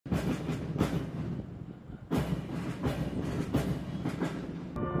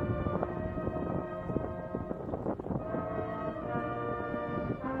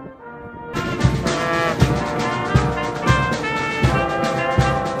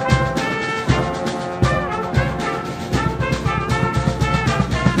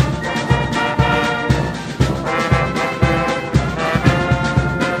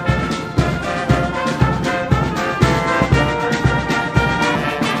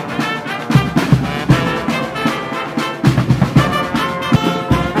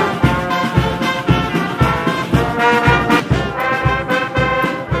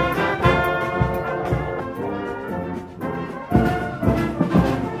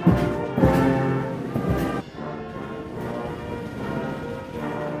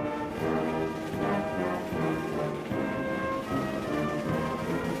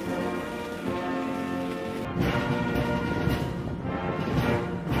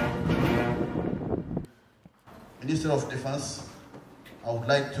Minister of Defense, I would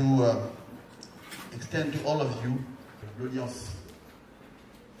like to extend to all of you l'audience.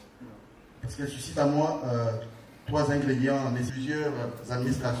 Parce qu'elle suscite à moi trois ingrédients, mais plusieurs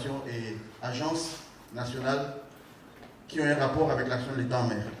administrations et agences nationales qui ont un rapport avec l'action de l'État en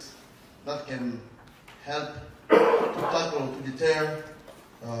mer. That can help to tackle, to deter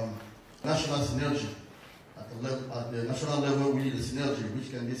national synergy. At the national level, we need a synergy,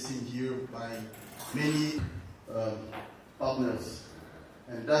 which can be seen here by many partners.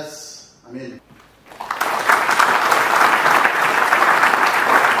 And that's, I mean,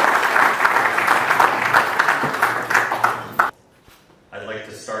 I'd like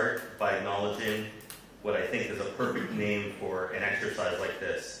to start by acknowledging what I think is a perfect name for an exercise like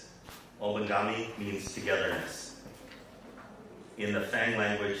this. Obangame means togetherness in the Fang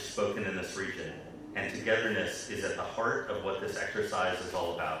language spoken in this region. And togetherness is at the heart of what this exercise is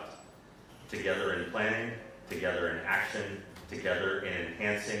all about. Together in planning, together in action, together in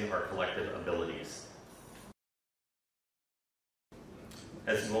enhancing our collective abilities.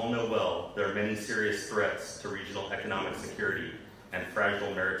 As you all know well, there are many serious threats to regional economic security and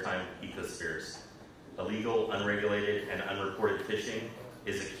fragile maritime ecospheres. Illegal, unregulated, and unreported fishing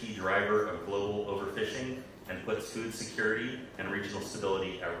is a key driver of global overfishing and puts food security and regional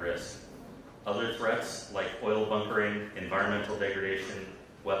stability at risk. Other threats like oil bunkering, environmental degradation,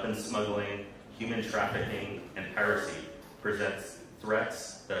 weapons smuggling, human trafficking, and piracy present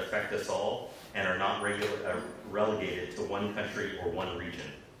threats that affect us all and are not relegated to one country or one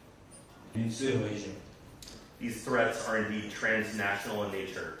region. These threats are indeed transnational in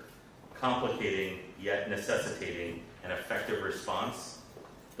nature, complicating yet necessitating an effective response.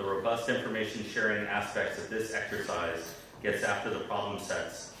 The robust information sharing aspects of this exercise gets after the problem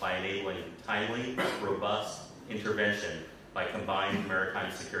sets by enabling timely, robust intervention by combined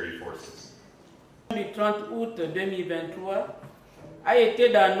maritime security forces. Du 30 août 2023 a été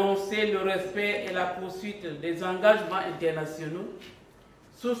d'annoncer le respect et la poursuite des engagements internationaux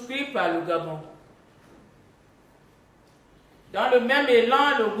souscrits par le Gabon. Dans le même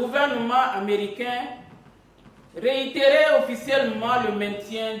élan, le gouvernement américain réitérait officiellement le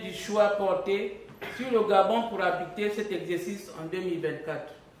maintien du choix porté sur le Gabon pour habiter cet exercice en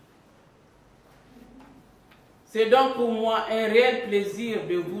 2024. C'est donc pour moi un réel plaisir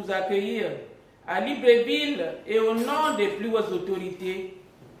de vous accueillir à Libreville et au nom des plus hautes autorités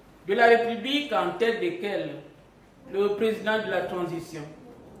de la République, en tête desquelles le président de la transition,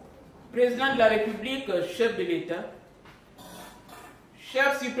 président de la République, chef de l'État,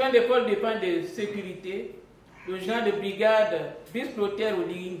 chef suprême des forces de défense et de sécurité, le général de brigade Brice BROLL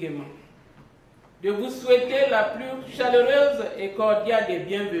Obangame, de vous souhaiter la plus chaleureuse et cordiale des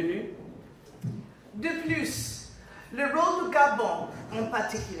bienvenues. De plus, le rôle du Gabon en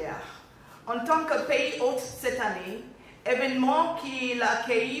particulier, en tant que pays hôte cette année, événement qu'il a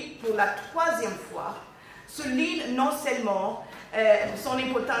accueilli pour la 3e fois, souligne non seulement son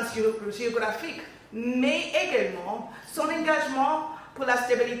importance géographique, mais également son engagement pour la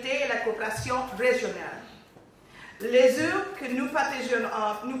stabilité et la coopération régionale. Les œuvres que nous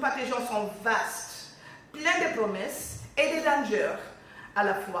partageons sont vastes, pleines de promesses et de dangers à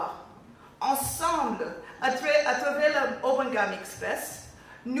la fois. Ensemble, à travers le Obangame Express,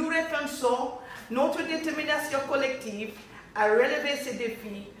 nous référensons notre détermination collective à relever ces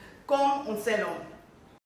défis comme un seul homme.